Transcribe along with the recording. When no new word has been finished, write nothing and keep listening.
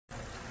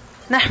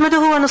نحمده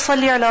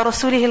ونصلي على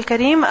رسوله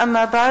الكريم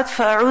أما بعد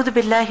فأعوذ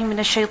بالله من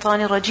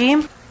الشيطان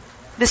الرجيم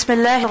بسم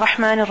الله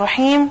الرحمن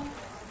الرحيم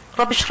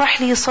رب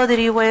اشرح لي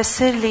صدري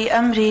ويسر لي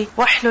أمري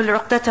واحلل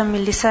عقدة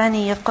من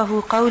لساني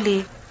يفقه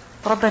قولي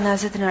ربنا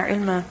زدنا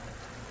علما.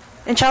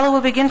 Inshallah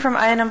we'll begin from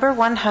ayah number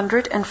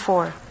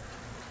 104.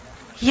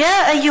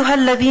 يا أيها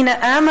الذين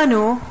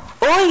آمنوا,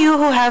 O you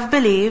who have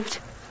believed,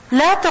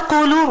 لا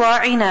تقولوا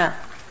راعنا,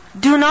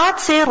 do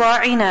not say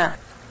راعنا.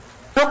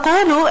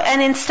 وقولوا,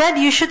 and instead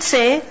you should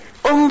say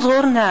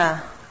انظرنا.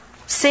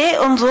 Say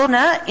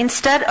انظرنا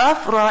instead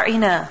of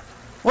راعنا.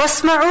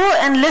 واسمعوا,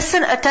 and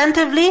listen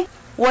attentively.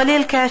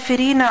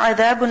 وَلِلْكَافِرِينَ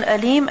عَذَابٌ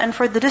أَلِيمٌ, and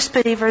for the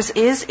disbelievers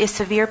is a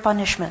severe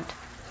punishment.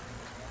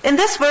 In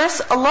this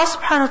verse, Allah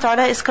subhanahu wa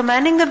ta'ala is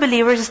commanding the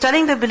believers, is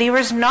telling the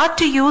believers not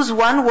to use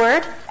one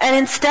word and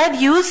instead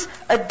use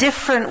a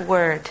different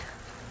word.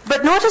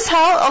 But notice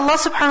how Allah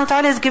subhanahu wa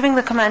ta'ala is giving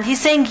the command.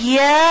 He's saying,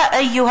 يَا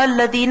أَيُّهَا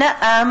الَّذِينَ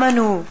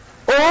آمَنُوا,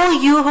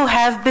 O you who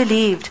have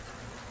believed.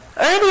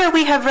 Earlier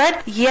we have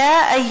read,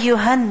 يَا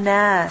أَيُّهَا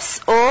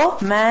النَّاسِ, O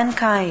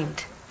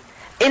mankind.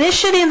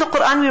 Initially in the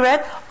Quran we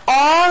read,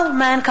 all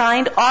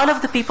mankind, all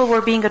of the people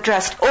were being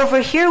addressed. Over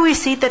here we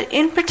see that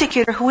in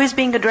particular, who is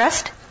being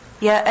addressed?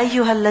 يَا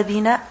أَيُّهَا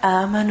الَّذِينَ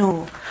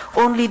آمَنُوا,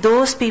 only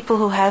those people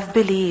who have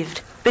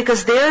believed.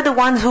 Because they are the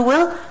ones who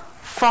will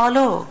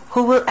follow,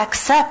 who will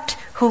accept,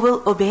 who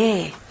will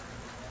obey.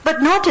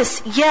 But notice,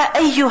 يَا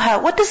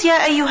أَيُّهَا, what does يَا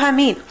أَيُّهَا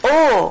mean?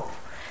 Oh,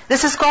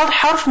 this is called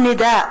harf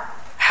nida.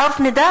 Harf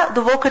nida,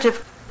 the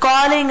vocative,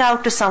 calling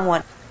out to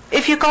someone.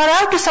 If you call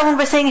out to someone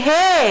by saying,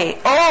 hey,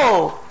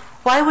 oh,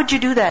 why would you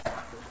do that?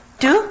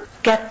 To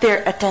get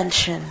their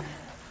attention.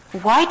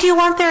 Why do you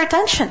want their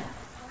attention?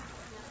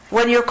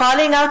 When you're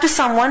calling out to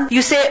someone,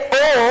 you say,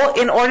 oh,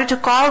 in order to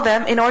call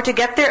them, in order to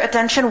get their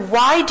attention.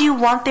 Why do you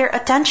want their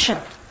attention?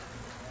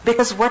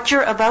 Because what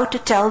you're about to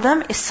tell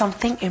them is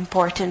something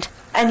important.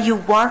 And you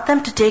want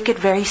them to take it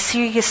very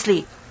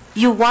seriously.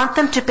 You want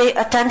them to pay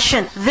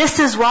attention. This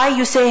is why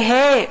you say,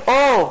 hey,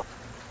 oh.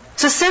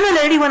 So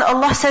similarly, when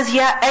Allah says,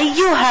 Ya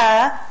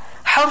ayyuha,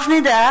 harf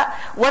nida,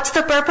 what's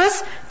the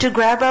purpose? To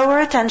grab our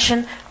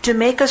attention, to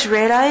make us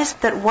realize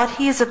that what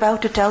He is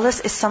about to tell us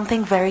is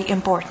something very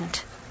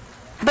important.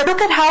 But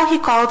look at how He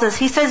calls us.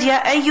 He says, Ya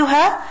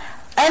ayyuha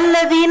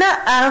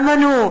alladhina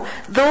amanu,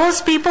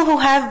 those people who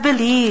have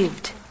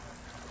believed.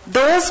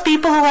 Those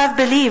people who have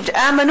believed.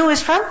 Amanu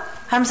is from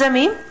Hamza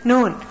Mim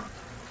Noon.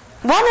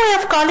 One way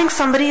of calling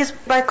somebody is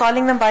by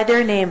calling them by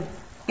their name.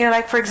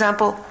 Like for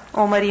example,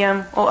 O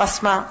Maryam, O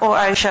Asma, O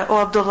Aisha, O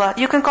Abdullah.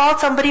 You can call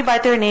somebody by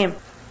their name.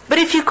 But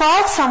if you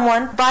call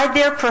someone by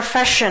their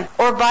profession,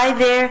 or by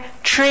their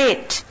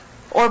trait,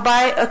 or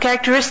by a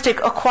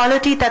characteristic, a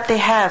quality that they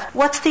have,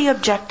 what's the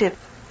objective?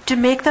 To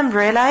make them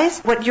realize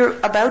what you're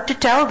about to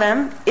tell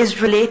them is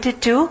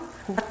related to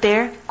what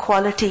their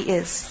quality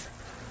is.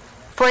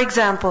 For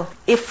example,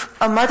 if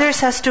a mother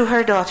says to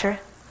her daughter,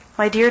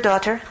 my dear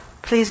daughter,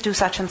 please do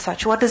such and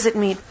such. What does it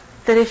mean?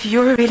 That if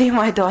you're really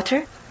my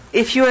daughter,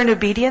 if you're an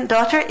obedient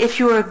daughter, if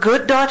you're a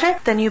good daughter,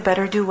 then you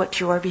better do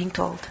what you are being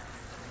told.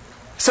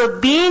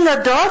 So being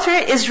a daughter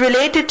is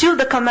related to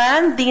the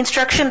command, the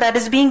instruction that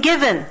is being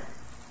given.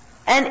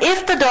 And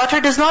if the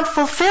daughter does not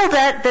fulfill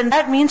that, then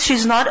that means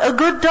she's not a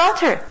good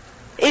daughter.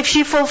 If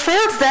she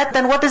fulfills that,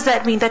 then what does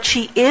that mean? That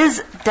she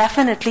is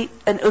definitely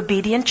an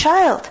obedient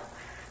child.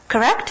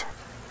 Correct?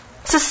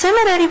 So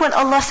similarly, when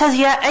Allah says,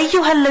 Ya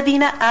ayyuhal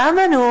ladina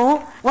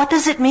amanu, what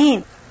does it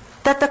mean?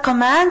 That the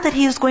command that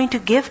He is going to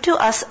give to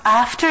us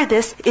after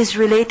this is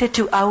related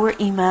to our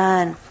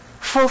iman.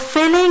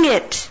 Fulfilling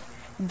it,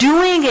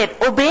 doing it,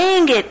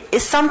 obeying it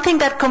is something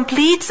that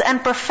completes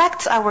and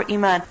perfects our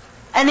iman.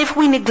 And if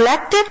we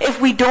neglect it, if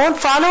we don't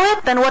follow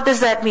it, then what does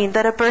that mean?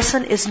 That a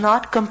person is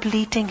not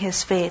completing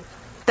his faith.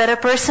 That a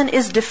person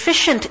is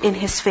deficient in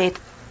his faith.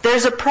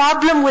 There's a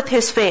problem with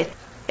his faith.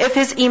 If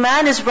his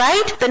iman is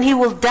right, then he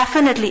will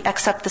definitely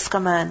accept this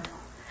command.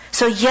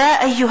 So, Ya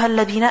ayyuhal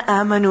ladina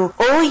amanu,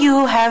 O you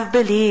who have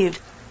believed.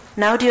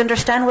 Now do you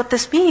understand what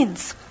this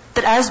means?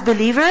 That as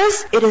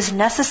believers, it is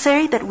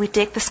necessary that we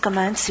take this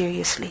command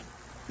seriously.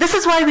 This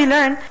is why we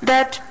learn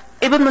that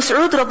Ibn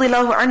Mas'ud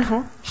radiyallahu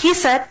anhu, he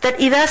said that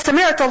إِذَا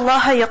سَمِعْتَ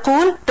اللَّهَ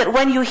يَقُولُ, that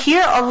when you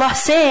hear Allah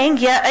saying,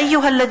 Ya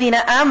ayyuhal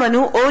ladina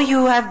amanu, O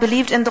you who have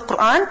believed in the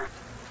Quran,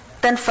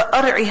 then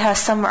فَأَرْعِهَا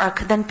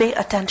سَمْعَكَ, then pay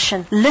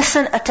attention.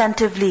 Listen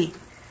attentively.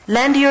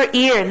 Lend your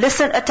ear.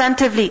 Listen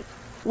attentively.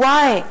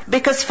 Why?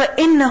 Because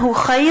فَإِنَّهُ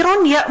خَيْرٌ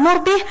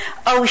يَأْمُرْ بِهِ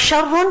أَوْ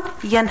شَرٌ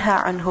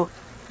يَنْهَى عَنْهُ.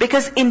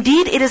 Because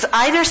indeed it is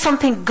either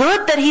something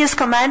good that He is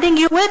commanding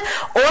you with,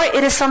 or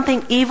it is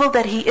something evil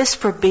that He is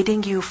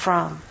forbidding you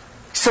from.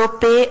 So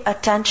pay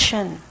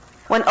attention.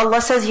 When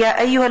Allah says, Ya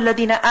ayyuhal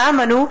ladina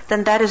amanu,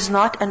 then that is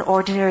not an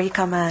ordinary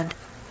command.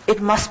 It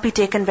must be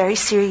taken very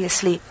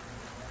seriously.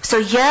 So,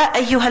 Ya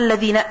ayyuhal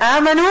ladina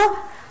amanu,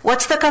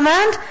 what's the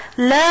command?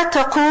 La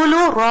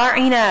taqulu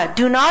ra'ina.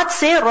 Do not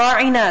say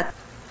ra'ina.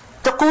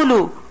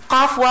 Taqulu,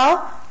 qaf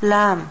waw,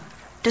 lam.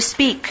 To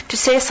speak, to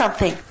say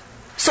something.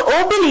 So,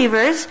 O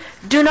believers,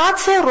 do not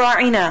say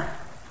ra'ina.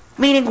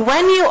 Meaning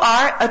when you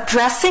are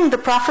addressing the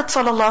Prophet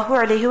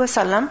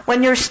ﷺ,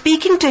 when you're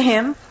speaking to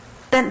him,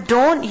 then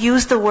don't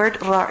use the word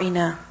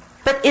ra'ina.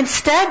 But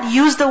instead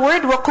use the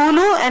word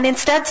waqulu and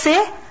instead say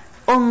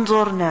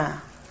unzurna.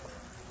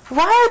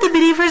 Why are the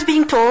believers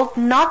being told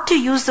not to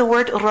use the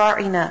word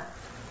ra'ina?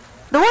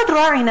 The word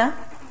ra'ina,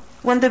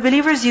 when the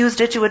believers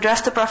used it to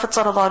address the Prophet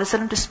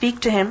ﷺ, to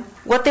speak to him,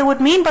 what they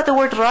would mean by the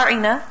word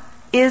ra'ina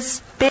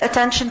is pay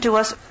attention to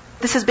us.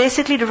 This is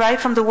basically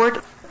derived from the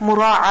word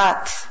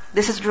mura'at.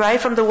 This is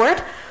derived from the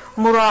word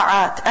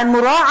mura'at. And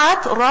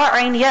mura'at,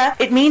 ra'in ya,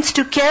 it means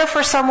to care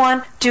for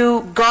someone,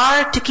 to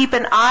guard, to keep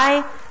an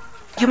eye.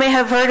 You may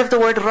have heard of the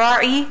word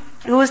ra'i.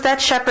 Who is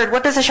that shepherd?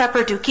 What does a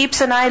shepherd do?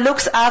 Keeps an eye,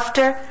 looks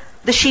after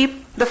the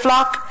sheep, the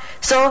flock.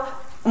 So,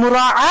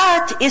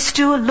 mura'at is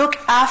to look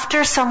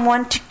after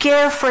someone, to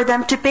care for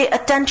them, to pay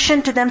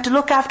attention to them, to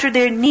look after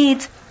their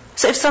needs.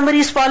 So if somebody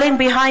is falling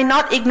behind,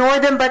 not ignore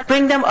them, but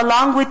bring them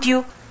along with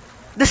you.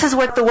 This is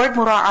what the word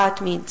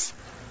mura'at means.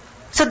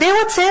 So they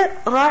would say,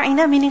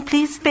 ra'ina, meaning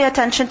please pay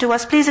attention to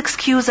us, please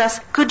excuse us.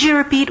 Could you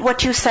repeat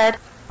what you said?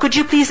 Could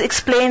you please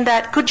explain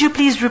that? Could you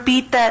please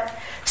repeat that?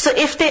 So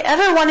if they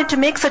ever wanted to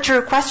make such a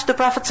request to the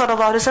Prophet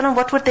ﷺ,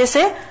 what would they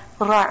say?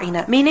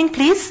 Ra'ina, meaning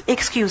please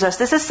excuse us.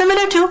 This is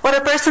similar to what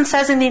a person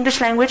says in the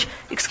English language,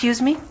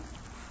 excuse me.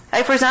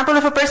 Like for example,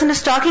 if a person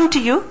is talking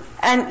to you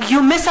and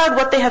you miss out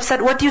what they have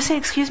said, what do you say?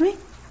 Excuse me?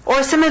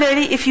 Or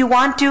similarly, if you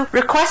want to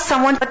request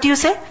someone, what do you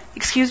say?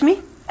 Excuse me?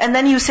 And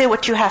then you say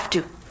what you have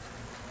to.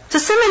 So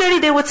similarly,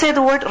 they would say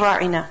the word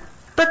ra'ina.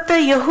 But the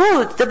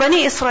Yahud, the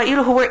Bani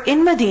Israel who were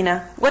in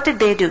Medina, what did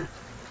they do?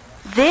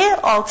 They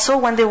also,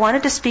 when they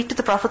wanted to speak to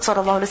the Prophet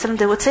ﷺ,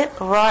 they would say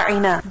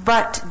ra'ina.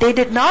 But they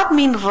did not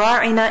mean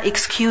ra'ina,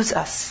 excuse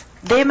us.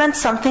 They meant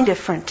something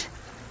different.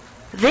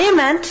 They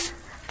meant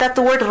that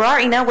the word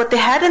ra'ina, what they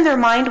had in their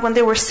mind when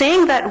they were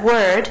saying that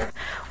word,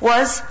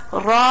 was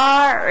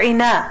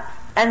ra'ina.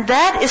 And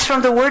that is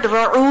from the word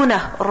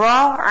ra'una,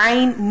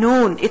 ra'ain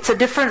nun. It's a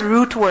different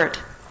root word.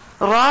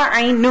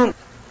 Ra'ain nun.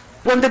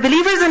 When the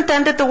believers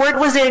intended, the word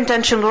was their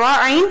intention.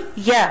 Ra'ain,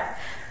 yeah.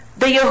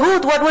 The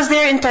Yahud, what was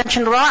their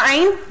intention?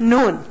 Ra'ain,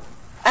 nun.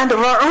 And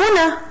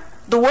ra'una,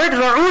 the word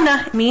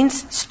ra'una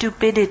means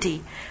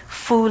stupidity,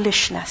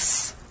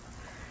 foolishness.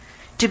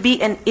 To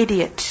be an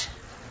idiot.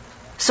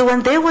 So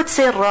when they would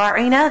say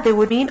ra'ina, they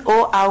would mean,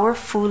 oh our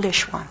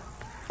foolish one.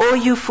 Oh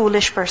you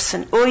foolish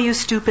person. Oh you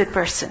stupid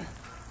person.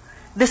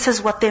 This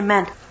is what they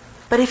meant.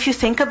 But if you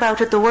think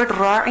about it, the word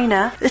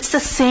ra'ina, it's the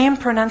same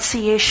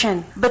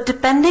pronunciation. But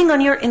depending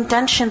on your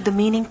intention, the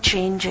meaning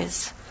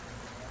changes.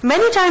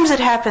 Many times it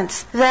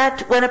happens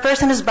that when a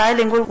person is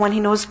bilingual, when he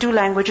knows two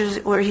languages,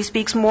 or he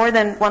speaks more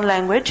than one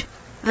language,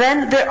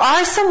 then there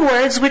are some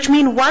words which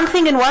mean one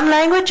thing in one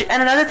language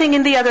and another thing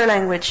in the other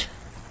language.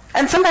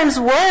 And sometimes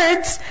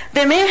words,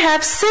 they may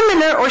have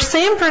similar or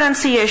same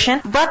pronunciation,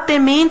 but they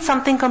mean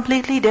something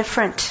completely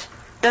different.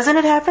 Doesn't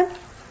it happen?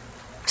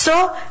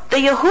 So, the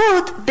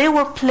Yahud, they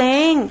were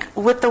playing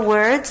with the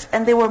words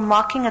and they were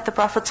mocking at the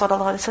Prophet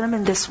ﷺ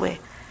in this way.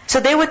 So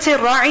they would say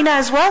ra'ina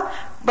as well,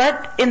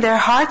 but in their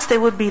hearts they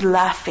would be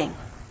laughing.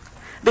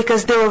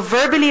 Because they were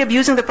verbally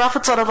abusing the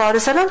Prophet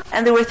ﷺ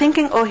and they were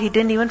thinking, oh, he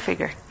didn't even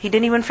figure. He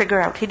didn't even figure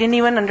out. He didn't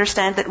even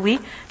understand that we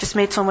just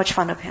made so much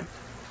fun of him.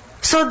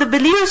 So the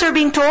believers are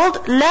being told,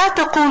 لَا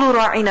تَقُولُوا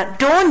رَاعِنَا.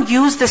 Don't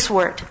use this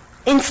word.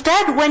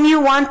 Instead, when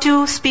you want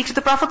to speak to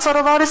the Prophet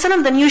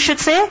ﷺ, then you should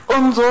say,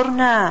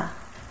 unzurna.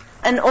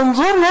 And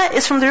unzurna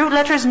is from the root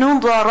letters nun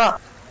dara.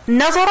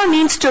 Nazara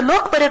means to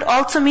look, but it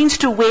also means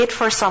to wait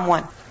for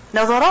someone.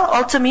 Nazara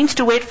also means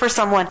to wait for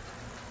someone.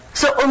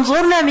 So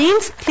unzurna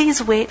means,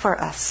 please wait for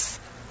us.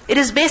 It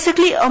is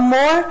basically a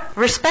more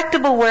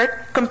respectable word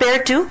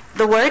compared to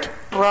the word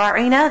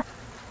ra'ina.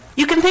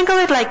 You can think of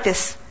it like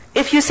this.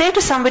 If you say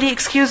to somebody,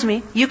 excuse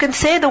me, you can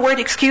say the word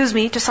excuse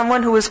me to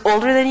someone who is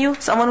older than you,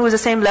 someone who is the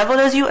same level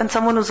as you, and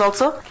someone who is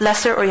also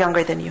lesser or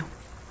younger than you.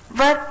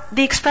 But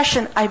the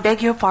expression, I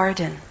beg your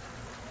pardon.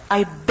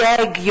 I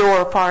beg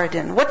your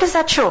pardon. What does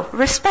that show?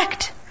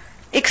 Respect.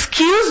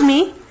 Excuse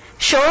me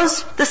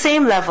shows the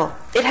same level.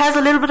 It has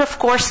a little bit of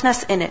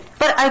coarseness in it.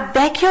 But I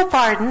beg your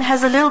pardon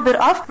has a little bit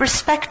of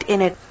respect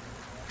in it.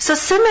 So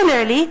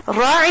similarly,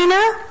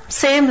 ra'ina,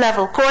 same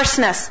level,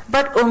 coarseness.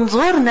 But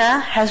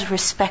unzurna has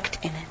respect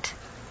in it.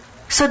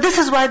 So this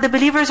is why the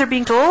believers are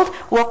being told,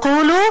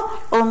 وَقُولُوا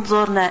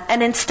unzurna.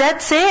 And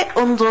instead say,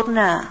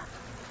 unzurna.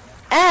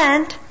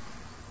 And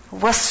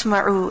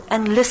wasma'u,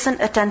 and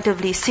listen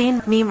attentively.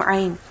 Sin, mim,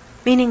 ayn.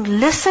 Meaning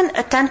listen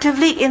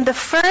attentively in the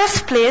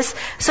first place,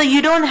 so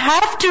you don't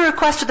have to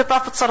request to the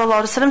Prophet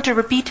ﷺ to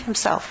repeat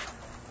himself.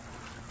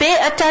 Pay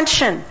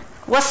attention.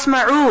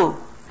 Wasma'u.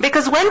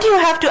 Because when do you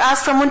have to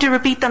ask someone to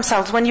repeat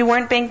themselves? When you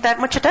weren't paying that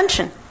much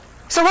attention.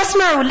 So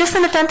wasma'u,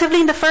 listen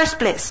attentively in the first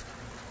place.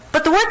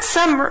 But the word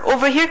samr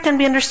over here can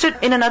be understood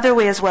in another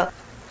way as well.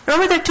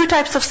 Remember there are two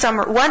types of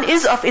samr. One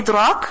is of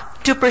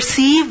idrak, to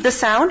perceive the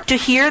sound, to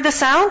hear the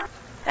sound.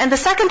 And the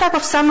second type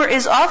of samr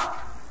is of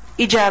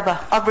ijaba,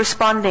 of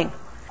responding,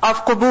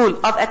 of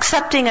qubul, of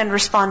accepting and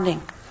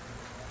responding.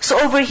 So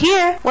over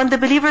here, when the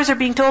believers are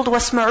being told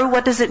wasma'u,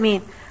 what does it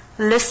mean?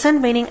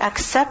 listen, meaning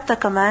accept the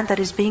command that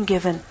is being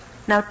given.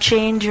 Now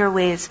change your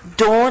ways.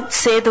 Don't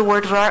say the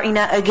word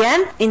ra'ina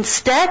again.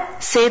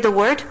 Instead, say the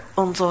word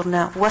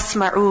unzurna,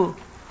 wasma'u.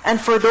 And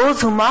for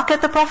those who mock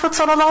at the Prophet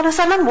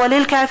ﷺ,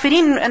 walil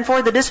kafirin, and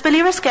for the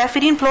disbelievers,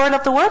 kafirin, plural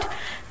of the word,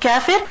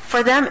 kafir,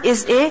 for them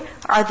is a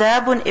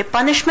adabun, a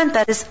punishment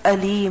that is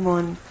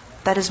alimun,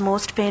 that is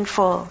most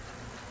painful.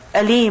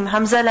 Alim,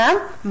 hamza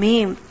lam,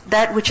 mim,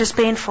 that which is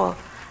painful.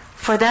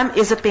 For them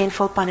is a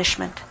painful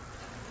punishment.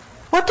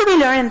 What do we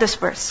learn in this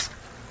verse?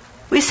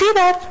 We see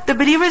that the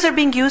believers are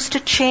being used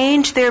to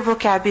change their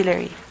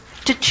vocabulary,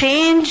 to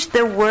change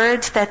the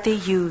words that they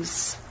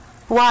use.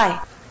 Why?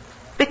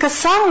 Because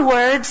some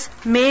words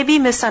may be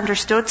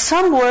misunderstood,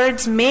 some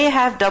words may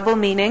have double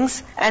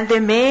meanings, and they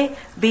may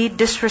be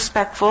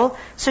disrespectful,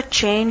 so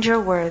change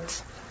your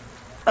words.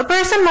 A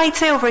person might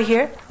say over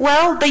here,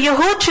 well, the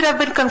Yahud should have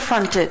been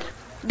confronted.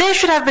 They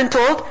should have been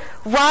told,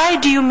 why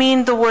do you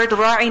mean the word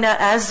ra'ina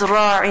as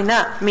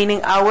ra'ina,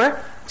 meaning our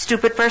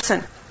stupid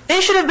person?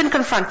 They should have been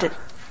confronted.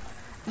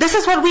 This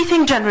is what we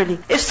think generally.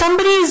 If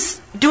somebody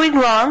is doing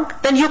wrong,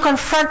 then you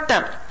confront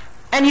them.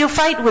 And you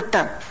fight with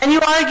them. And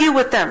you argue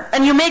with them.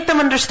 And you make them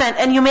understand.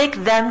 And you make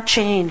them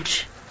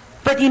change.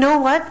 But you know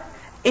what?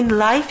 In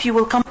life you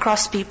will come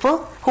across people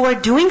who are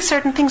doing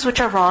certain things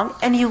which are wrong.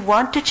 And you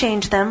want to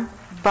change them.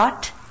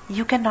 But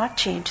you cannot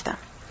change them.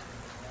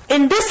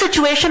 In this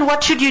situation,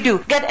 what should you do?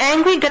 Get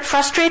angry, get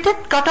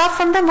frustrated, cut off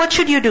from them? What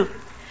should you do?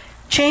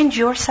 Change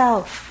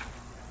yourself.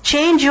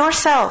 Change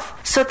yourself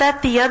so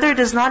that the other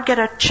does not get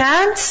a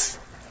chance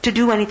to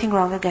do anything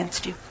wrong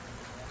against you.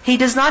 He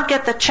does not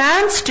get the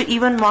chance to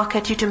even mock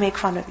at you, to make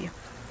fun of you.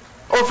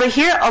 Over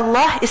here,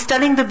 Allah is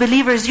telling the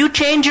believers, you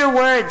change your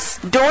words.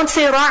 Don't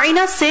say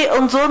ra'ina, say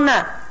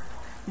unzurna.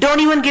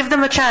 Don't even give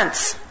them a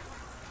chance.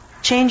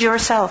 Change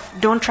yourself.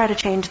 Don't try to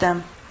change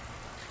them.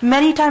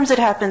 Many times it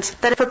happens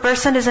that if a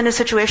person is in a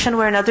situation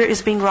where another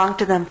is being wrong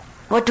to them,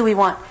 what do we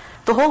want?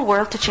 The whole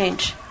world to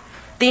change.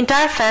 The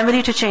entire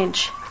family to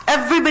change.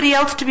 Everybody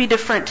else to be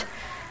different.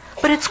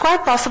 But it's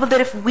quite possible that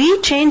if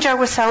we change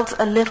ourselves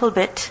a little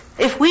bit,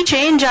 if we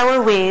change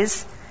our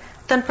ways,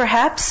 then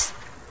perhaps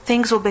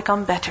things will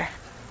become better.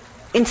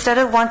 Instead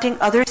of wanting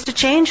others to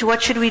change,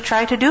 what should we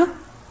try to do?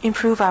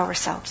 Improve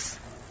ourselves.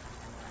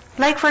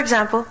 Like for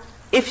example,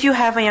 if you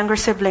have a younger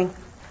sibling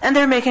and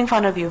they're making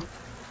fun of you.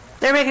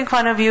 They're making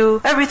fun of you,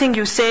 everything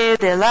you say,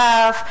 they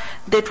laugh,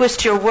 they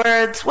twist your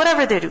words,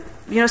 whatever they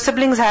do.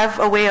 Siblings have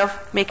a way of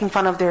making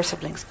fun of their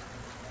siblings.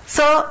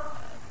 So,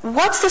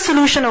 what's the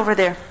solution over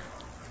there?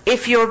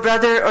 If your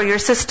brother or your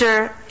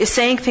sister is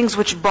saying things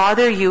which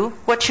bother you,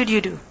 what should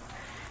you do?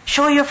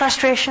 Show your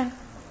frustration?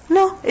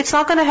 No, it's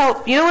not going to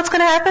help. You know what's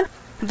going to happen?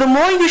 The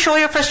more you show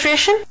your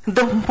frustration,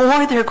 the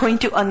more they're going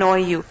to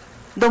annoy you.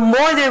 The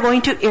more they're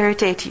going to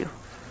irritate you.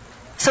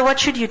 So what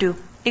should you do?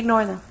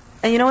 Ignore them.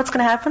 And you know what's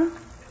going to happen?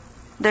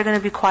 They're going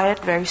to be quiet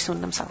very soon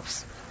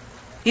themselves.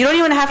 You don't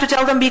even have to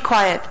tell them be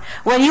quiet.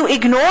 When you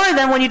ignore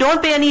them, when you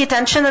don't pay any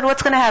attention, then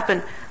what's going to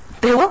happen?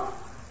 They will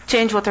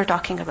change what they're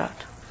talking about.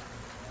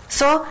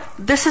 So,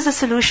 this is a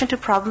solution to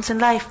problems in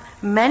life.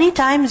 Many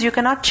times you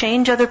cannot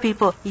change other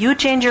people. You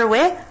change your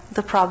way,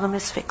 the problem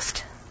is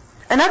fixed.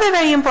 Another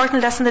very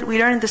important lesson that we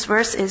learn in this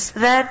verse is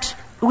that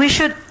we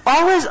should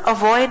always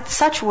avoid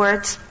such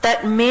words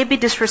that may be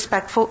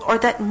disrespectful or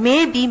that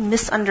may be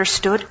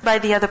misunderstood by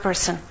the other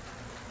person.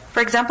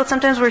 For example,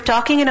 sometimes we're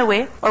talking in a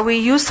way or we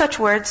use such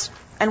words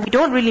and we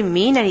don't really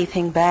mean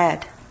anything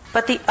bad,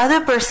 but the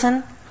other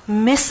person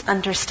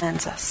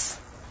misunderstands us.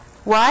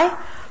 Why?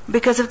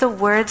 Because of the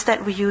words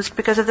that we used,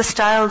 because of the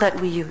style that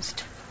we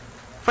used.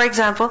 For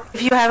example,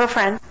 if you have a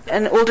friend,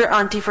 an older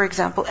auntie for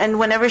example, and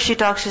whenever she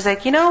talks, she's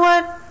like, you know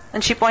what?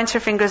 And she points her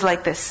fingers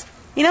like this.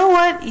 You know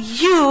what?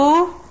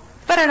 You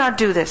better not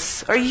do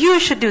this. Or you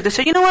should do this.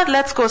 Or you know what?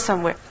 Let's go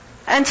somewhere.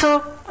 And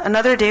so,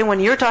 another day when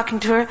you're talking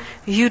to her,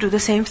 you do the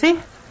same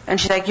thing. And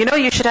she's like,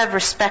 you should have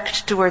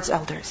respect towards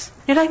elders.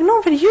 You're like,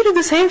 no, but you did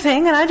the same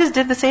thing and I just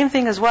did the same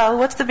thing as well.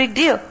 What's the big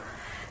deal?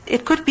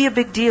 It could be a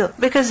big deal.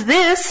 Because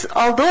this,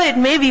 although it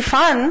may be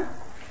fun,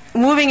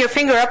 moving your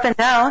finger up and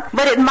down,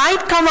 but it might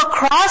come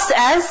across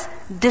as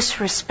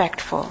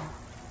disrespectful.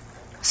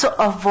 So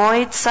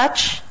avoid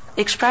such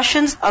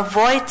expressions,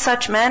 avoid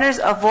such manners,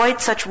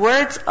 avoid such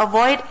words,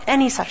 avoid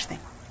any such thing.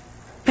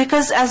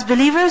 Because as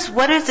believers,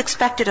 what is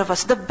expected of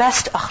us? The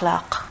best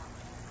akhlaq.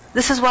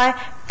 This is why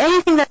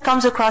anything that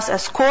comes across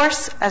as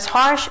coarse, as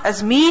harsh,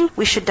 as mean,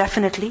 we should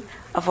definitely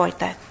avoid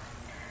that.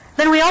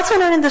 Then we also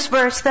learn in this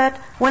verse that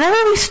whenever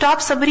we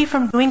stop somebody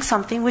from doing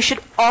something, we should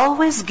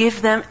always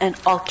give them an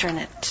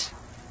alternate.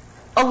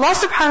 Allah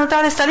subhanahu wa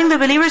ta'ala is telling the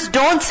believers,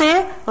 don't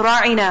say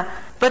ra'ina.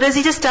 But does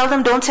He just tell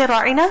them, don't say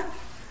ra'ina?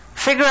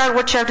 Figure out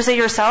what you have to say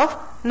yourself?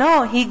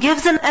 No, He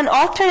gives them an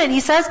alternate.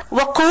 He says,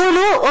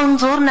 وَقُولُوا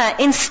أُنظُرْنَا.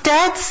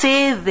 Instead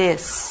say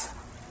this.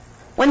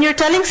 When you're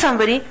telling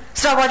somebody,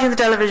 stop watching the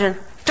television,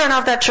 turn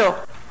off that show,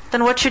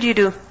 then what should you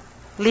do?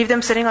 Leave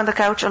them sitting on the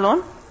couch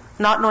alone,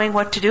 not knowing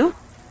what to do?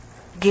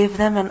 Give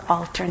them an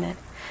alternate.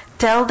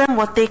 Tell them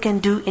what they can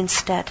do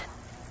instead.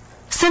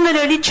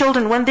 Similarly,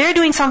 children, when they're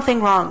doing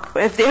something wrong,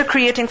 if they're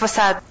creating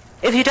fasad,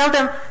 If you tell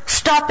them,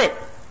 stop it,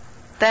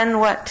 then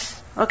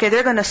what? Okay,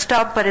 they're going to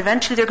stop, but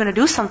eventually they're going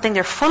to do something.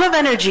 They're full of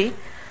energy.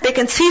 They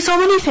can see so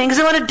many things.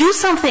 They want to do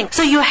something.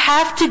 So you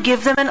have to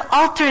give them an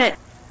alternate.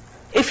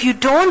 If you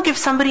don't give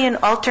somebody an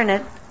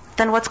alternate,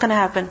 then what's going to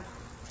happen?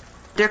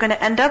 They're going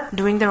to end up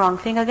doing the wrong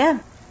thing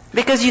again.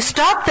 Because you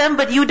stopped them,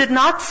 but you did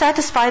not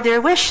satisfy their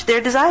wish,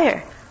 their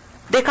desire.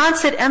 They can't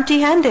sit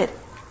empty-handed.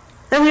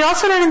 Then we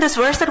also learn in this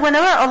verse that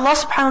whenever Allah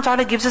subhanahu wa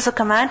ta'ala gives us a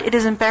command, it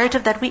is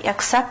imperative that we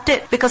accept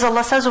it. Because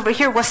Allah says over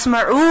here,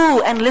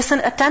 وَاسْمَعُوا, and listen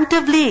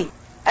attentively.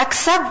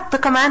 Accept the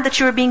command that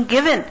you are being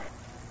given.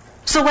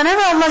 So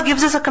whenever Allah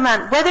gives us a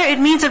command, whether it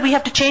means that we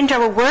have to change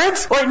our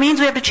words, or it means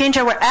we have to change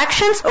our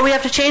actions, or we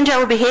have to change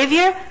our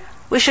behavior,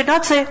 we should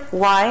not say,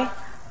 why?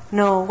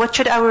 No, what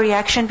should our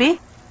reaction be?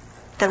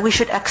 That we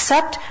should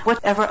accept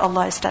whatever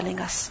Allah is telling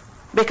us.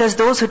 Because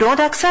those who don't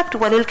accept,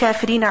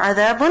 وَلِلْكَافِرِينَ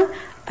عَذَابٌ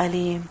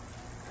أَلِيمٌ.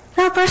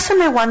 Now a person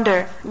may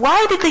wonder,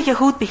 why did the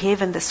Yahud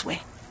behave in this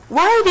way?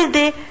 Why did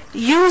they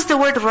use the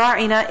word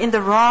ra'ina in the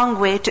wrong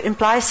way to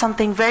imply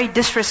something very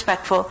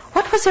disrespectful?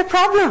 What was their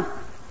problem?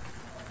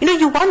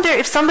 You wonder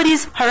if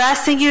somebody's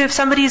harassing you, if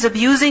somebody's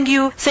abusing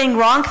you, saying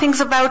wrong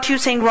things about you,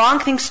 saying wrong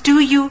things to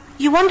you.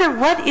 You wonder,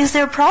 what is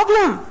their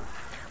problem?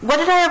 What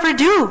did I ever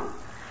do?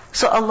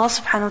 So Allah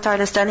subhanahu wa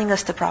ta'ala is telling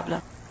us the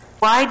problem.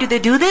 Why do they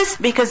do this?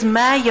 Because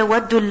مَا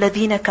يَوَدُّ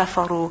الَّذِينَ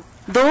كَفَرُوا.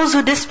 Those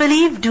who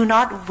disbelieve do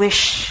not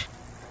wish.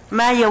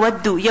 مَا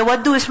يَوَدُّ.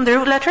 Yawaddu is from the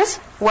root letters.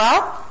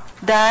 Waw,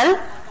 dal,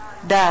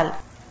 dal.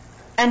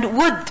 And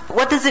would,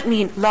 what does it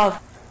mean? Love.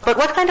 But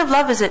what kind of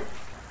love is it?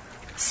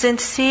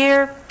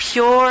 Sincere,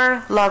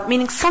 pure love.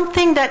 Meaning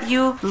something that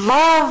you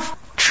love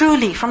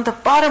truly from the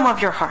bottom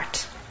of your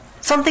heart.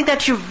 Something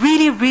that you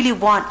really, really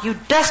want. You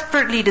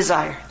desperately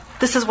desire.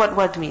 This is what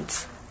wad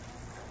means.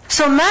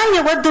 So مَا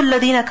يَوَدُّ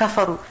الَّذِينَ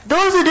كَفَرُوا.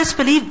 Those who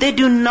disbelieve, they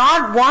do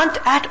not want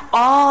at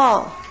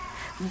all.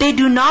 They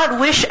do not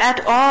wish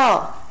at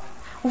all.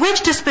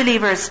 Which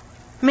disbelievers?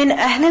 Min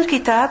ahlil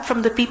kitab,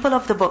 from the people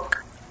of the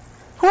book.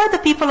 Who are the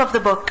people of the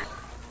book?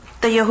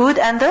 The Yahud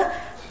and the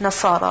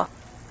Nasara.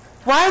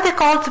 Why are they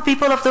called the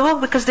people of the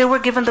book? Because they were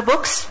given the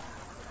books.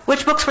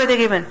 Which books were they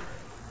given?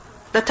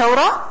 The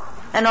Torah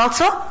and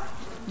also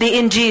the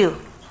Injil.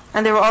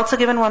 And they were also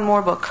given one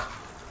more book.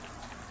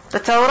 The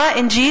Torah,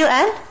 Injil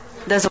and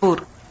the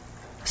Zabur.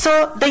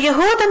 So the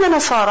Yahud and the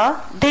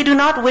Nasara, they do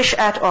not wish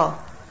at all.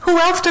 Who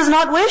else does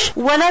not wish?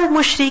 وَلَا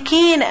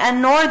الْمُشْرِكِينَ,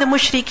 and nor the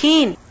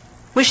mushrikeen.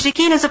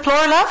 Mushrikeen is a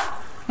plural of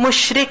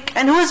mushrik.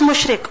 And who is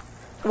mushrik?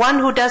 One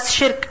who does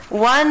shirk.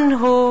 One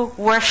who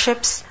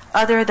worships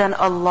other than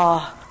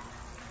Allah.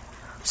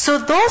 So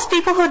those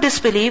people who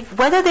disbelieve,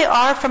 whether they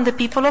are from the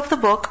people of the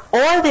book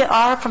or they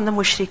are from the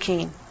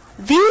mushrikeen,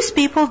 these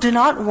people do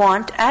not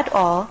want at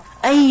all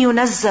أَن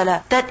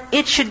يُنَزَّلَ, that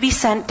it should be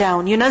sent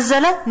down.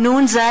 يُنَزَّلَ,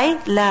 noon,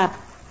 zai, lab.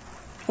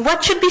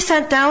 What should be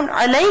sent down?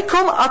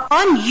 عَلَيْكُمْ,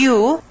 upon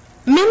you,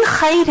 min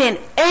khayrin,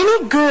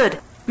 any good,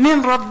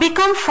 min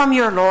rabbikum, from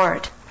your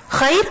Lord.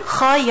 Khayr,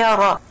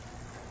 khayara.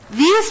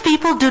 These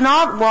people do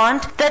not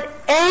want that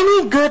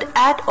any good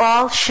at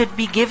all should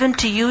be given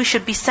to you,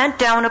 should be sent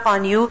down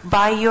upon you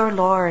by your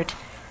Lord.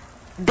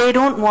 They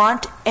don't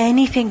want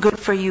anything good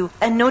for you.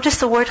 And notice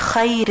the word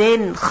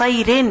khayrin,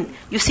 khayrin.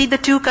 You see the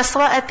two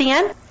kasra at the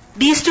end?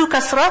 These two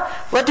kasra,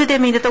 what do they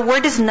mean? That the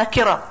word is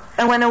nakira.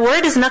 And when a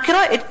word is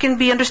nakira, it can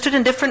be understood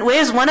in different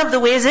ways. One of the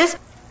ways is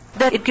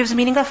that it gives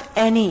meaning of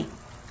any,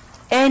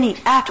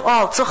 at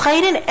all. So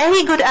khayrin,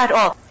 any good at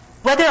all.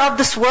 Whether of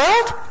this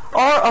world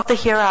or of the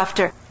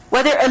hereafter.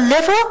 Whether a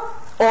little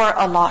or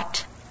a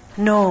lot.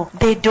 No,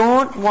 they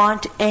don't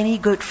want any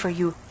good for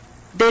you.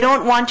 They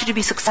don't want you to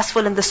be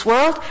successful in this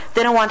world.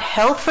 They don't want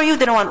health for you.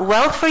 They don't want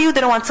wealth for you.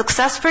 They don't want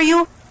success for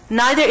you.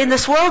 Neither in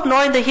this world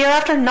nor in the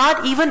hereafter,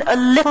 not even a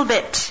little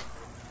bit.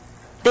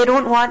 They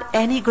don't want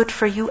any good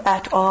for you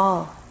at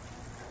all.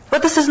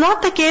 But this is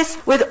not the case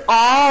with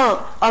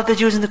all of the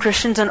Jews and the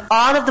Christians and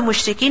all of the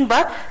mushrikeen,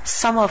 but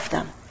some of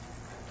them.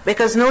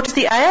 Because notice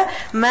the ayah,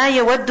 مَا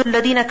يَوَدُّ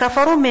الَّذِينَ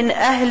كَفَرُوا مِنْ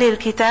أَهْلِ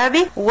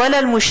الْكِتَابِ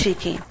وَلَا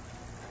الْمُشْرِكِينَ.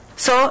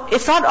 So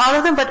it's not all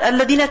of them, but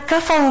الَّذِينَ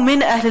كَفَرُوا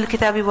مِنْ أَهْلِ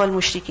الْكِتَابِ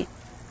وَالْمُشْرِكِينَ.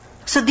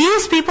 So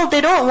these people, they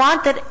don't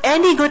want that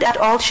any good at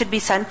all should be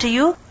sent to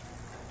you.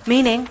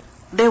 Meaning,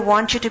 they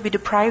want you to be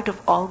deprived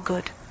of all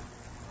good.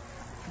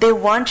 They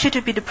want you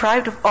to be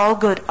deprived of all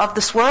good, of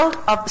this world,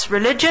 of this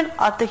religion,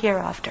 of the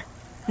hereafter.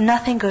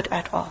 Nothing good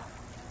at all.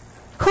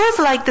 Who is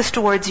like this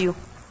towards you?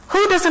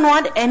 Who doesn't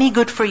want any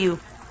good for you?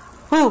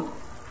 Who?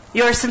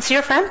 Your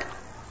sincere friend?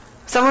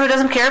 Someone who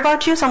doesn't care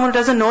about you? Someone who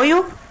doesn't know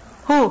you?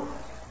 Who?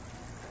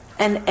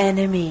 An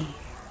enemy.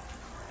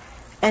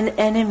 An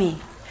enemy.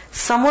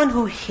 Someone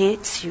who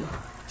hates you.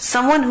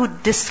 Someone who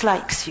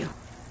dislikes you.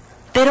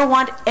 They don't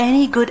want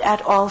any good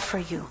at all for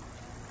you.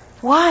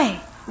 Why?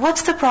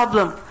 What's the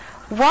problem?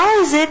 Why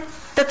is it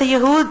that the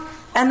Yahud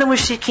and the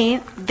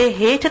Mushrikeen, they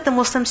hated the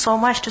Muslims so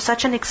much to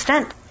such an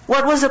extent?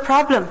 What was the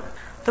problem?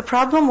 The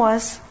problem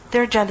was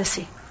their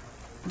jealousy.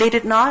 They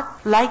did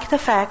not like the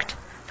fact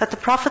that the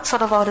Prophet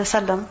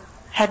ﷺ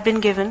had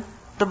been given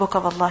the book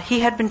of Allah. He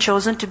had been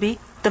chosen to be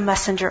the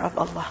messenger of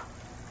Allah.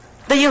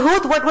 The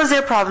Yahud, what was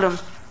their problem?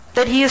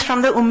 That he is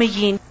from the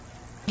Ummiyeen.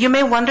 You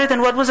may wonder,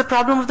 then what was the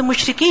problem of the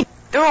Mushrikeen?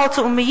 They were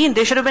also Ummiyeen.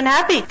 They should have been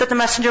happy that the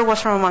messenger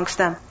was from amongst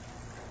them.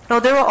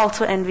 No, they were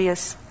also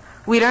envious.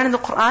 We learn in the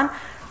Quran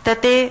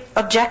that they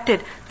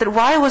objected that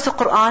why was the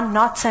Quran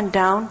not sent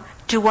down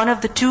to one of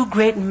the two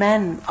great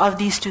men of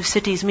these two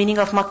cities, meaning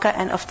of Makkah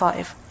and of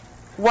Ta'if?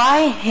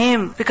 Why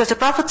him? Because the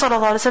Prophet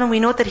ﷺ, we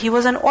know that he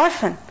was an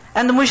orphan.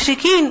 And the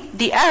Mushrikeen,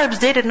 the Arabs,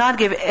 they did not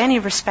give any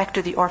respect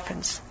to the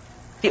orphans.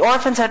 The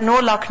orphans had no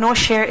luck, no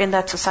share in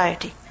that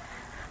society.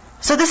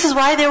 So this is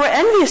why they were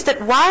envious,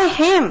 that why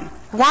him?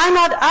 Why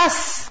not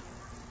us?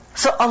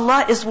 So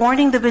Allah is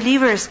warning the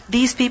believers,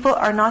 these people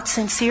are not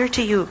sincere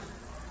to you.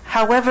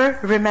 However,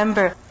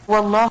 remember,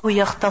 Wallahu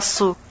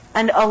yakhtassu,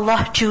 and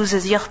Allah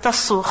chooses,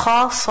 yakhtassu,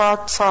 kha,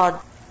 sad, sad,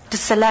 to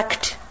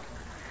select.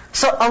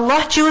 So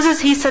Allah chooses,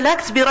 He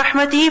selects,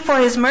 birahmatihi, for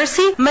His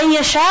mercy, man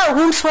yasha,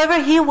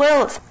 whomsoever He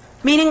wills.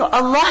 Meaning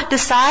Allah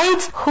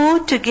decides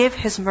who to give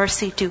His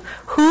mercy to,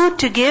 who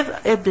to give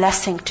a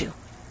blessing to.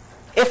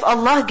 If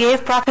Allah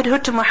gave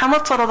prophethood to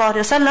Muhammad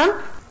ﷺ,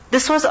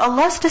 this was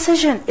Allah's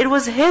decision. It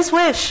was His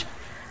wish.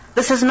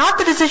 This is not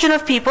the decision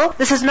of people.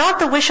 This is not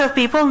the wish of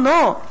people.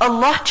 No,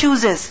 Allah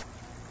chooses.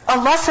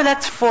 Allah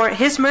selects for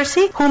His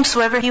mercy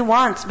whomsoever He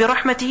wants.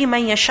 بِرَحْمَتِهِ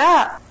مَنْ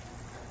يَشَاءُ.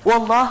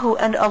 Wallahu,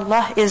 and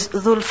Allah is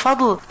Dhul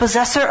Fadl,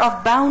 possessor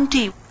of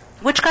bounty.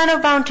 Which kind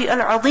of bounty?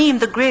 Al-Azim,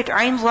 the great,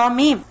 Ayn Dha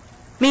Mim.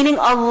 Meaning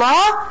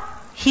Allah,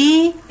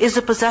 He is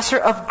the possessor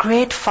of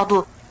great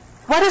Fadl.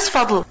 What is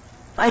Fadl?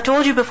 I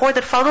told you before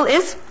that Fadl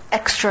is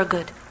extra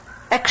good,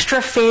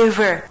 extra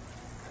favor.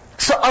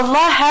 So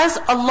Allah has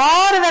a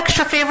lot of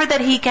extra favor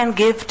that He can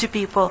give to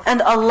people.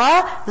 And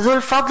Allah,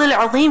 Dhul Fadl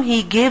Azim,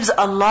 He gives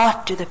a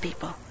lot to the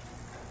people.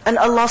 And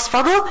Allah's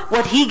Fadl,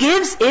 what He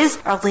gives is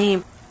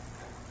Azim.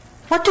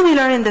 What do we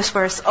learn in this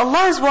verse?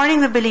 Allah is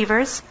warning the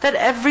believers that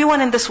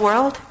everyone in this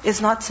world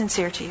is not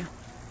sincere to you.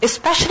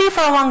 Especially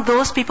for among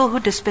those people who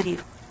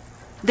disbelieve.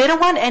 They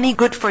don't want any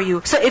good for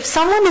you. So if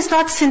someone is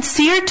not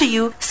sincere to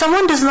you,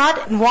 someone does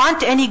not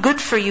want any good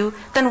for you,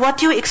 then what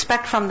do you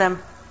expect from them?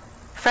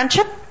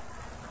 Friendship?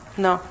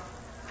 No.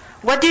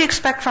 What do you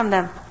expect from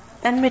them?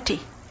 Enmity.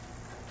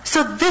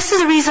 So this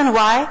is the reason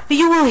why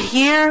you will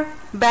hear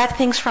bad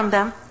things from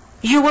them.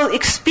 You will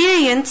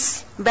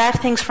experience bad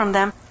things from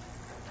them.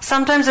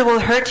 Sometimes it will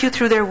hurt you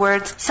through their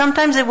words.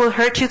 Sometimes it will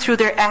hurt you through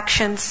their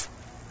actions.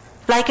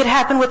 Like it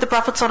happened with the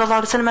Prophet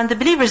ﷺ and the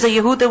believers. The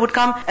Yahud, they would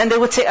come and they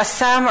would say,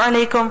 Assalamu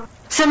alaikum.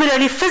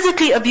 Similarly,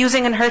 physically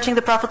abusing and hurting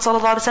the Prophet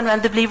ﷺ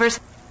and the believers.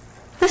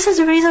 This is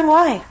the reason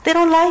why. They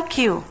don't like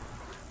you.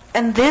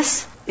 And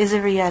this is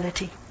a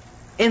reality.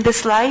 In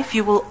this life,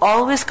 you will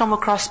always come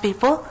across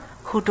people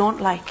who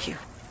don't like you.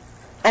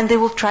 And they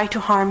will try to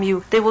harm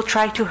you. They will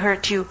try to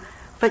hurt you.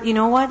 But you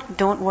know what?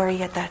 Don't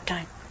worry at that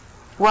time.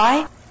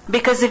 Why?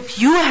 Because if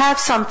you have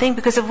something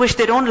because of which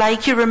they don't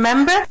like you,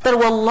 remember that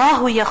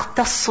Wallahu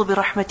yakhtassu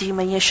birahmatihi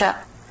man yasha.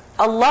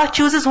 Allah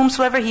chooses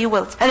whomsoever He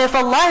wills. And if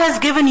Allah has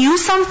given you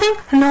something,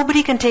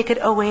 nobody can take it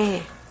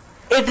away.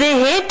 If they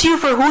hate you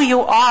for who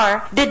you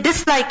are, they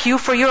dislike you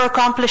for your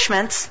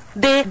accomplishments,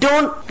 they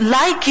don't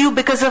like you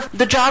because of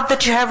the job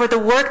that you have or the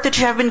work that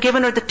you have been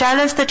given or the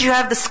talents that you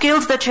have, the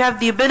skills that you have,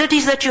 the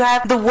abilities that you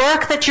have, the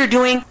work that you're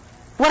doing,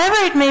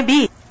 whatever it may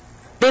be,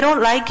 they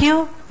don't like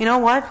you, you know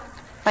what?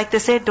 Like they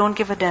say, don't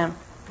give a damn.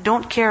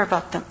 Don't care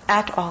about them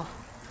at all.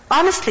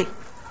 Honestly,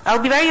 I'll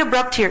be very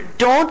abrupt here.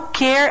 Don't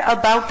care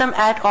about them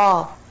at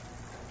all.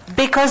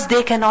 Because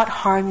they cannot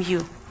harm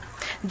you.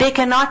 They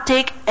cannot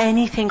take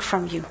anything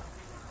from you.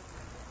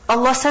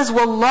 Allah says,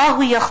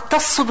 Wallahu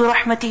yakhtassu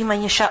birahmatihi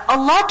man yasha.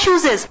 Allah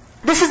chooses.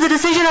 This is the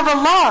decision of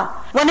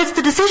Allah. When it's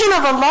the decision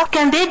of Allah,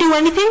 can they do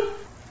anything?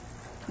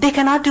 They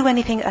cannot do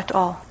anything at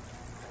all.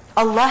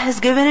 Allah has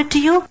given it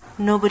to you,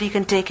 nobody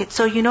can take it.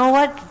 So you know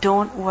what?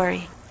 Don't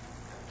worry.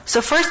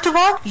 So first of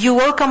all, you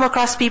will come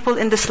across people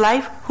in this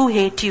life who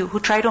hate you, who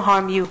try to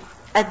harm you.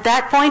 At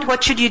that point,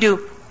 what should you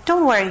do?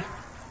 Don't worry.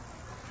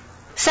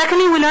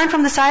 Secondly, we learn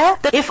from this ayah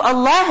that if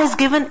Allah has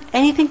given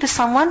anything to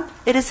someone,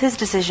 it is His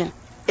decision.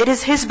 It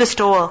is His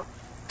bestowal.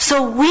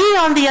 So we,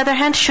 on the other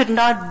hand, should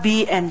not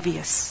be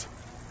envious.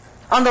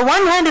 On the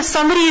one hand, if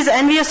somebody is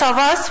envious of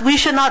us, we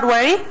should not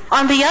worry.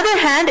 On the other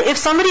hand, if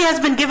somebody has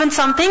been given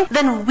something,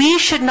 then we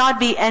should not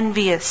be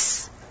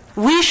envious.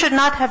 We should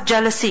not have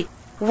jealousy.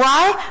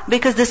 Why?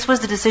 Because this was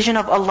the decision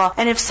of Allah.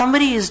 And if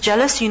somebody is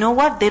jealous, you know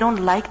what? They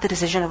don't like the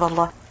decision of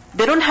Allah.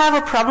 They don't have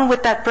a problem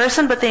with that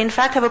person, but they in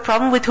fact have a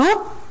problem with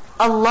who?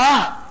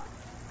 Allah.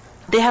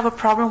 They have a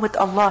problem with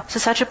Allah. So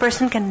such a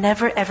person can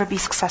never ever be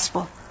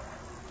successful.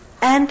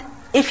 And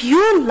if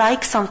you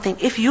like something,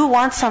 if you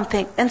want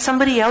something, and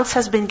somebody else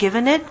has been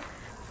given it,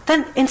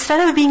 then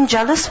instead of being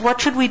jealous,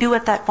 what should we do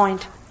at that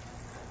point?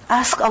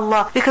 Ask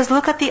Allah. Because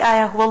look at the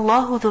ayah,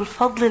 Wallahu dhul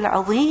fadlil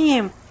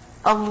azim.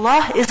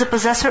 Allah is the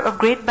possessor of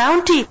great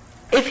bounty.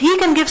 If He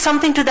can give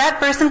something to that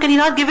person, can He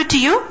not give it to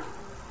you?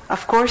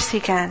 Of course He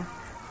can.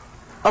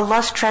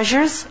 Allah's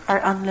treasures are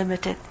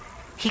unlimited.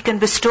 He can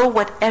bestow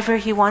whatever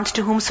He wants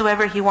to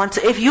whomsoever He wants.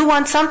 So if you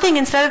want something,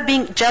 instead of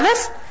being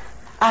jealous,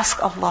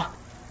 ask Allah.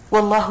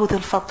 وَاللَّهُ ذُو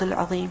الْفَضْلِ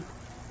الْعَظِيمِ.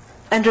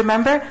 And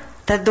remember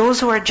that those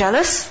who are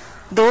jealous,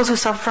 those who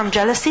suffer from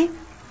jealousy,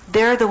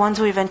 they're the ones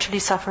who eventually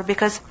suffer,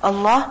 because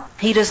Allah,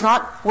 He does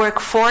not work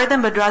for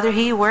them, but rather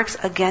He works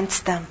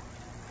against them.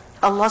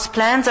 Allah's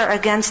plans are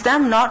against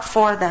them, not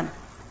for them.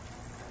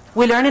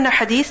 We learn in a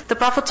hadith, the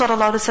Prophet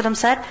ﷺ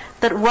said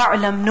that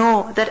وَعْلَمْ,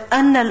 know that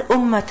أَنَّ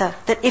الْأُمَّةَ,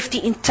 that if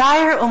the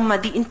entire ummah,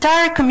 the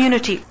entire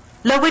community,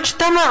 لَوْ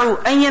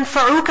اجْتَمَعُوا أَن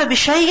يَنْفَعُوكَ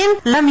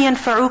بِشَيْءٍ لَمْ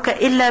يَنْفَعُوكَ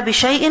إِلَّا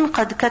بِشَيْءٍ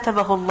قَدْ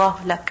كَتَبَهُ اللَّهُ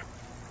لَكَ.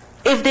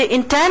 If they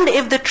intend,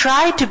 if they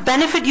try to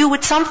benefit you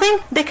with something,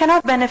 they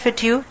cannot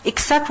benefit you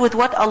except with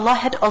what Allah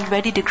had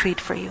already decreed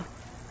for you.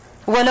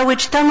 وَلَوْ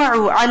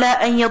اجْتَمَعُوا عَلَىٰ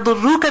أَن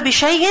يَضُرُّوكَ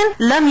بِشَيْءٍ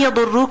لَمْ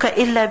يَضُرُّوكَ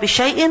إِلَّا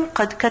بِشَيْءٍ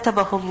قَدْ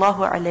كَتَبَهُ اللَّهُ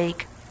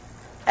عَلَيْكَ.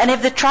 And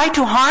if they try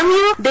to harm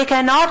you, they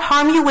cannot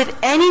harm you with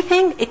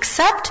anything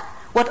except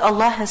what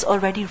Allah has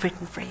already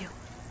written for you.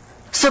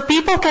 So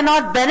people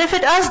cannot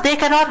benefit us, they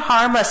cannot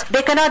harm us.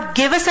 They cannot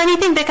give us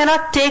anything, they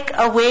cannot take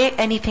away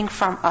anything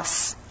from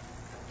us.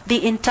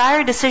 The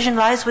entire decision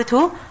lies with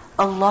who?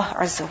 Allah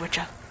Azza wa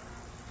Jal.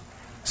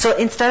 So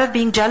instead of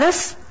being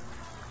jealous,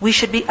 we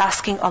should be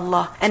asking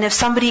Allah. And if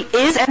somebody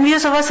is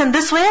envious of us in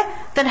this way,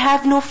 then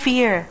have no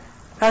fear.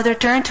 Rather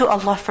turn to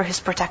Allah for His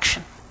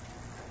protection.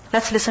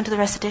 Let's listen to the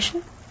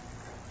recitation.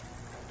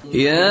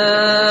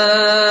 يا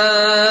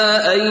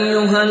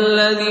أيها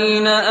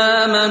الذين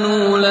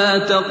آمنوا لا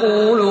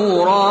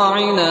تقولوا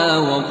راعنا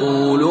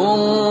وقولوا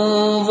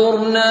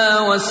انظرنا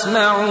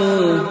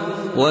واسمعوا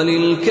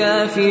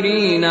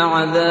وللكافرين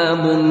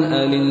عذاب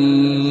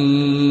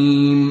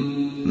أليم.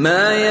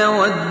 ما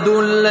يود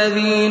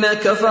الذين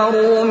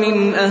كفروا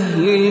من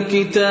أهل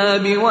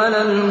الكتاب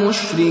ولا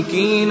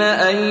المشركين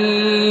أن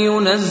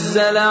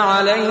ينزل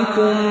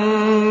عليكم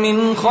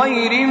من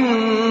خير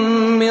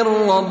من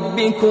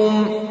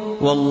ربكم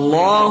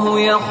والله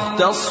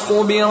يختص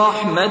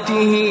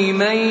برحمته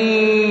من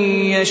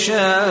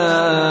يشاء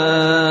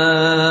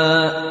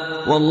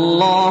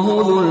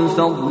والله ذو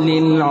الفضل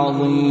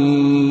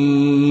العظيم.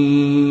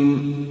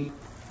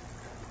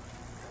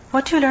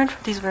 What do you learn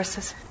from these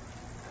verses?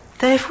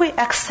 That if we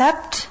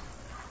accept,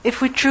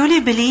 if we truly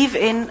believe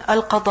in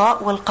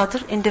al-qada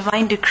wal-qadr, in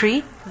divine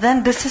decree,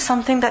 then this is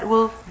something that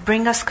will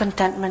bring us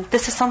contentment.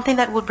 This is something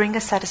that will bring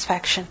us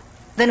satisfaction.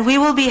 Then we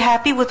will be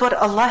happy with what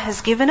Allah has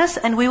given us,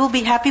 and we will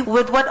be happy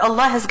with what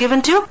Allah has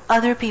given to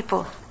other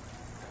people.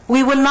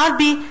 We will not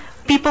be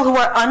people who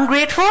are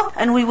ungrateful,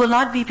 and we will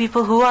not be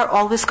people who are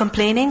always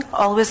complaining,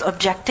 always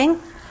objecting,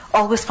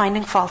 always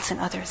finding faults in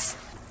others.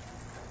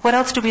 What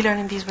else do we learn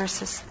in these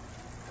verses?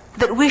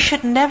 That we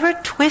should never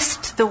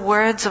twist the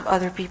words of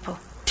other people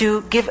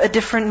to give a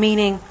different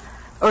meaning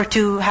or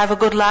to have a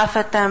good laugh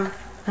at them.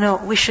 No,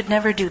 we should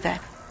never do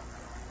that.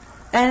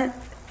 And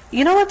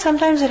you know what?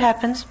 Sometimes it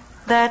happens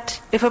that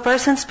if a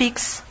person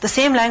speaks the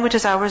same language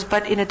as ours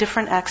but in a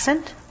different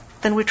accent,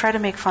 then we try to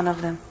make fun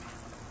of them.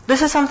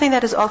 This is something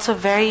that is also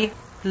very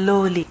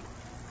lowly.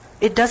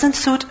 It doesn't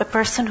suit a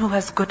person who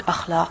has good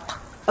akhlaq.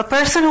 A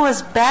person who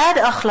has bad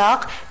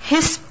akhlaq,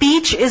 his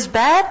speech is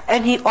bad,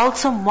 and he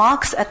also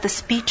mocks at the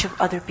speech of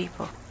other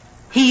people.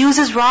 He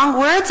uses wrong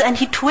words and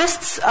he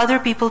twists other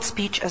people's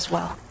speech as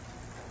well.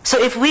 So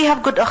if we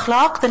have good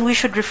akhlaq, then we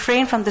should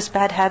refrain from this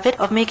bad habit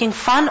of making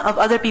fun of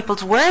other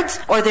people's words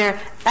or their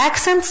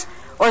accents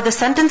or the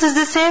sentences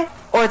they say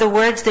or the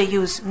words they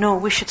use. No,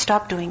 we should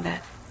stop doing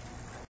that.